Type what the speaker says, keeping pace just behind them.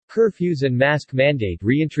Curfews and mask mandate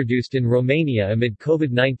reintroduced in Romania amid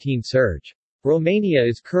COVID-19 surge. Romania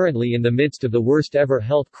is currently in the midst of the worst-ever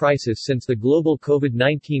health crisis since the global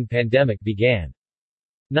COVID-19 pandemic began.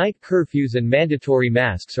 Night curfews and mandatory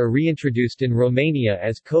masks are reintroduced in Romania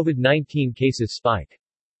as COVID-19 cases spike.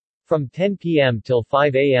 From 10 p.m. till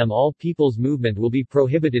 5 a.m. all people's movement will be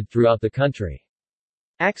prohibited throughout the country.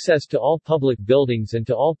 Access to all public buildings and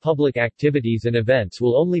to all public activities and events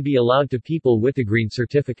will only be allowed to people with a green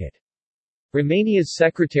certificate. Romania's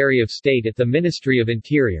Secretary of State at the Ministry of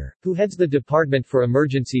Interior, who heads the Department for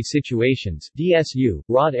Emergency Situations (DSU),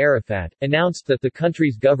 Rod Arafat, announced that the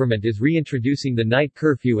country's government is reintroducing the night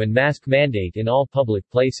curfew and mask mandate in all public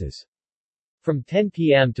places. From 10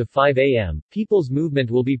 p.m. to 5 a.m., people's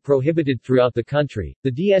movement will be prohibited throughout the country,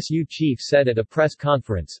 the DSU chief said at a press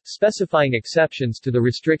conference, specifying exceptions to the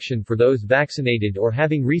restriction for those vaccinated or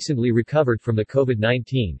having recently recovered from the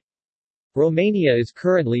COVID-19. Romania is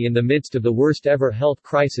currently in the midst of the worst-ever health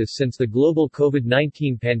crisis since the global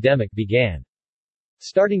COVID-19 pandemic began.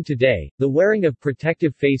 Starting today, the wearing of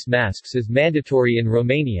protective face masks is mandatory in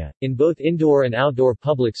Romania, in both indoor and outdoor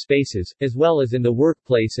public spaces, as well as in the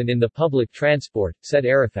workplace and in the public transport, said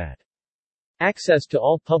Arafat. Access to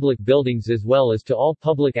all public buildings as well as to all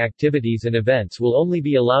public activities and events will only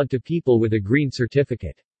be allowed to people with a green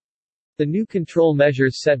certificate. The new control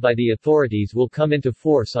measures set by the authorities will come into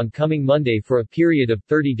force on coming Monday for a period of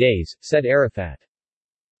 30 days, said Arafat.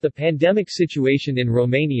 The pandemic situation in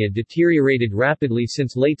Romania deteriorated rapidly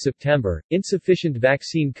since late September, insufficient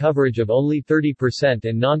vaccine coverage of only 30%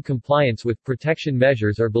 and non-compliance with protection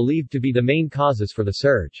measures are believed to be the main causes for the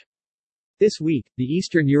surge. This week, the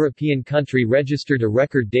Eastern European country registered a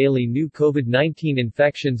record daily new COVID-19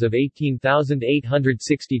 infections of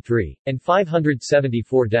 18,863, and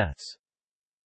 574 deaths.